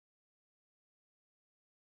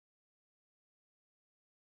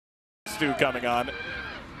stew coming on.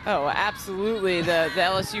 Oh, absolutely. The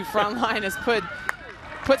LSU front line has put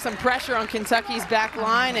some pressure on Kentucky's back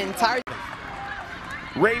line, and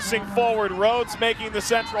racing forward, Rhodes making the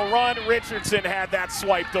central run. Richardson had that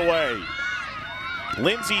swiped away.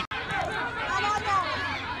 Lindsay.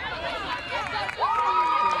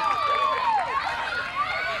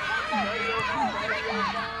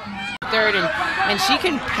 Third, and she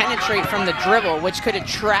can penetrate from the dribble, which could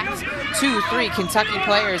attract 2-3 Kentucky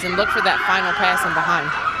players and look for that final pass in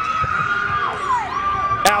behind.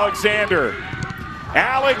 Alexander.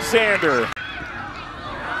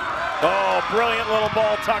 Oh, brilliant little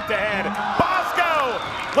ball tucked ahead. Bosco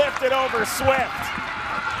lifted over Swift.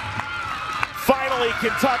 Finally,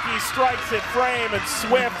 Kentucky strikes at frame, and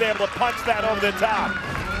Swift able to punch that over the top.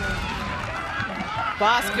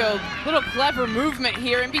 Bosco, little clever movement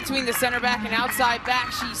here in between the center back and outside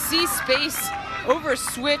back. She sees space over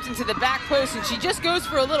Swift into the back post, and she just goes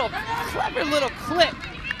for a clever little clip.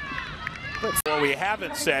 What we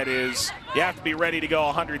haven't said is you have to be ready to go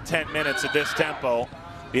 110 minutes at this tempo.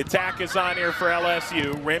 The attack is on here for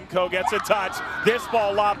LSU. Rimco gets a touch. This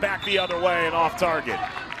ball lobbed back the other way and off target.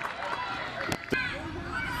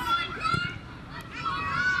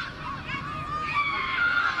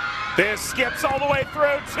 This skips all the way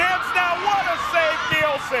through. Chance now. What a save,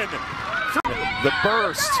 Nielsen. The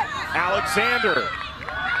burst. Alexander.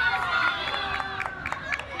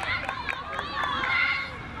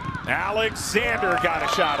 Alexander got a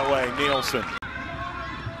shot away. Nielsen.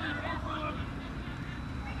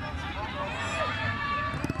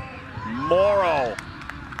 Morrow.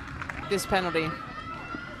 This penalty.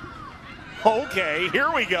 Okay, here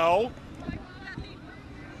we go.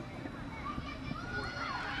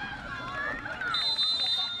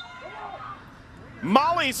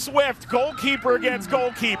 Mollee Swift, goalkeeper against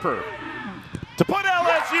goalkeeper, to put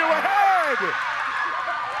LSU ahead.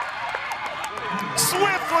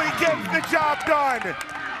 Swiftly gets the job done.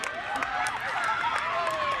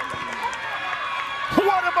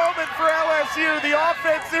 What a moment for LSU. The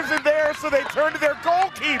offense isn't there, so they turn to their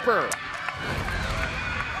goalkeeper.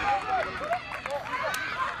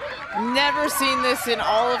 Never seen this in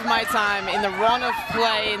all of my time. In the run of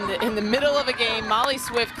play, in the middle of a game, Mollee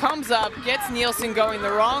Swift comes up, gets Nielsen going the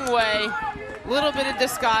wrong way. Little bit of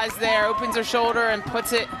disguise there, opens her shoulder and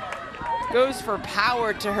puts it, goes for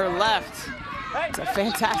power to her left. It's a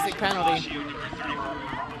fantastic penalty.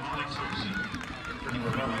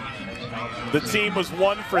 The team was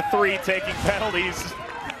 1 for 3 taking penalties.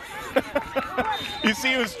 You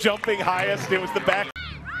see who's jumping highest? It was the back.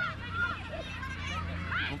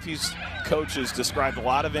 These coaches described a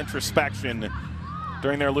lot of introspection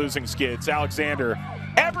during their losing skids. Alexander,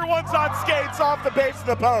 everyone's on skates off the base of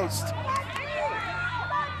the post.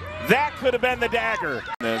 That could have been the dagger.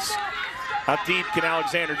 How deep can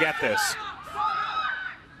Alexander get this?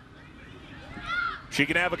 She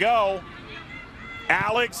can have a go.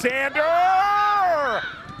 Alexander!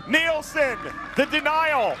 Nielsen, the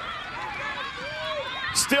denial.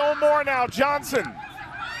 Still more now, Johnson.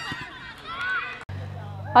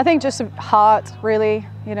 I think just heart, really,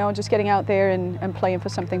 you know, just getting out there and playing for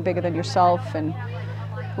something bigger than yourself, and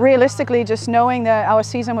realistically just knowing that our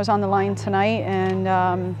season was on the line tonight,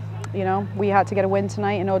 and you know, we had to get a win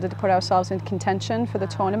tonight in order to put ourselves in contention for the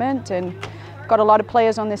tournament, and got a lot of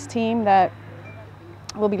players on this team that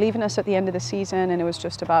will be leaving us at the end of the season, and it was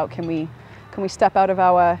just about can we step out of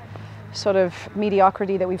our sort of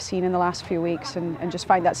mediocrity that we've seen in the last few weeks, and just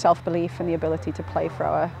find that self-belief and the ability to play for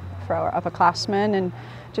our upperclassmen and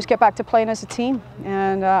just get back to playing as a team.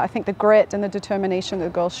 And I think the grit and the determination that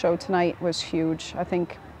the girls showed tonight was huge. I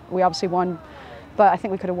think we obviously won, but I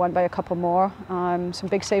think we could have won by a couple more. Some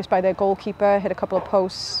big saves by their goalkeeper, hit a couple of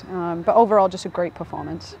posts, but overall just a great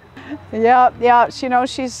performance. Yeah, you know,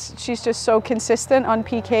 she's just so consistent on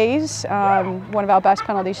PKs. One of our best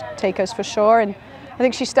penalty takers for sure, and I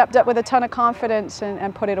think she stepped up with a ton of confidence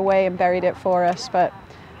and put it away and buried it for us. But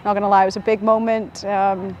not gonna lie, it was a big moment,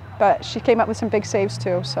 but she came up with some big saves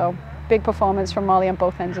too, so big performance from Mollee on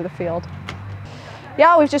both ends of the field.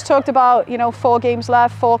 Yeah, we've just talked about, you know, 4 games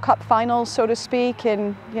left, 4 cup finals, so to speak,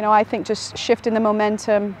 and, you know, I think just shifting the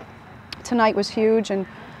momentum tonight was huge, and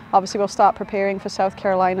obviously we'll start preparing for South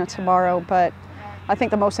Carolina tomorrow, but I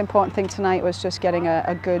think the most important thing tonight was just getting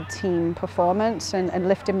a good team performance and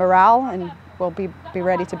lifting morale, and we'll be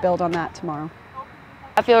ready to build on that tomorrow.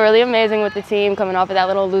 I feel really amazing with the team coming off of that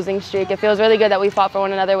little losing streak. It feels really good that we fought for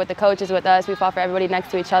one another, with the coaches with us. We fought for everybody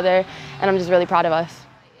next to each other, and I'm just really proud of us.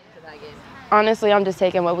 Honestly, I'm just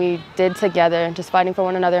taking what we did together, just fighting for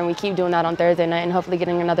one another, and we keep doing that on Thursday night and hopefully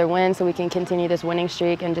getting another win so we can continue this winning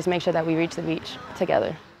streak and just make sure that we reach the beach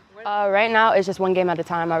together. Right now, it's just one game at a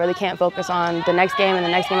time. I really can't focus on the next game and the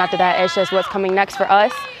next game after that. It's just what's coming next for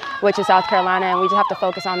us, which is South Carolina, and we just have to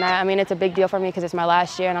focus on that. I mean, it's a big deal for me because it's my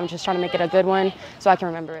last year, and I'm just trying to make it a good one so I can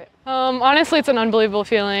remember it. Honestly, it's an unbelievable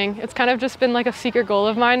feeling. It's kind of just been like a secret goal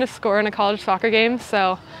of mine to score in a college soccer game,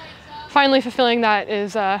 so finally fulfilling that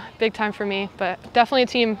is big time for me, but definitely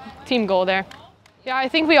a team goal there. Yeah, I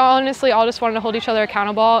think we honestly all just wanted to hold each other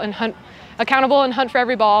accountable and hunt for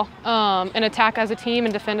every ball, and attack as a team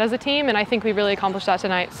and defend as a team, and I think we really accomplished that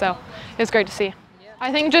tonight, so it's great to see.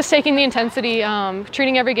 I think just taking the intensity,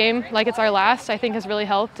 treating every game like it's our last, I think has really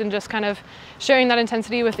helped, and just kind of sharing that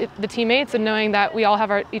intensity with the teammates and knowing that we all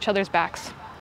have each other's backs.